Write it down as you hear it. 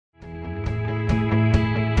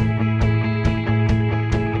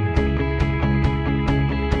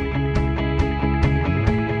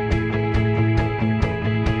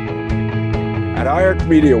iArk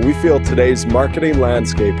Media, we feel today's marketing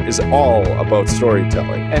landscape is all about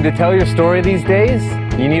storytelling. And to tell your story these days,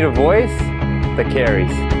 you need a voice that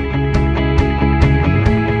carries.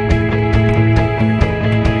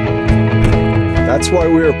 That's why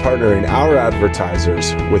we are partnering our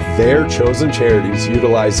advertisers with their chosen charities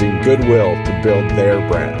utilizing goodwill to build their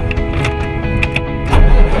brand.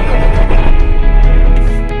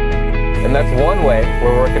 And that's one way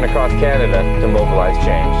we're working across Canada to mobilize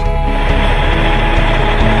change.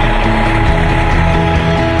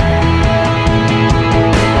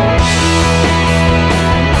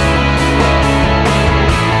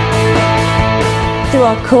 Through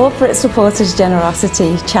our corporate supporters'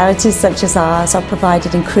 generosity, charities such as ours are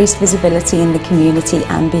provided increased visibility in the community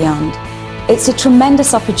and beyond. It's a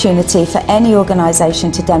tremendous opportunity for any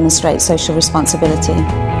organisation to demonstrate social responsibility.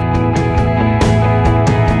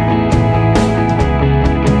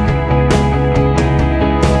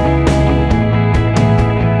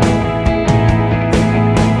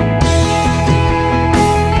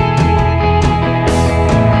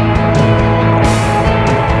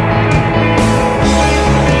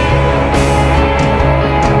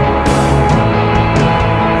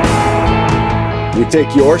 We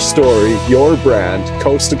take your story, your brand,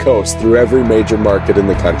 coast to coast through every major market in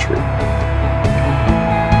the country.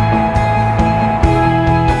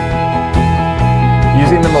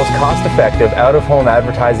 Using the most cost-effective out-of-home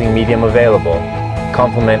advertising medium available,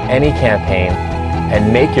 complement any campaign,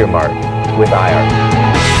 and make your mark with iArk.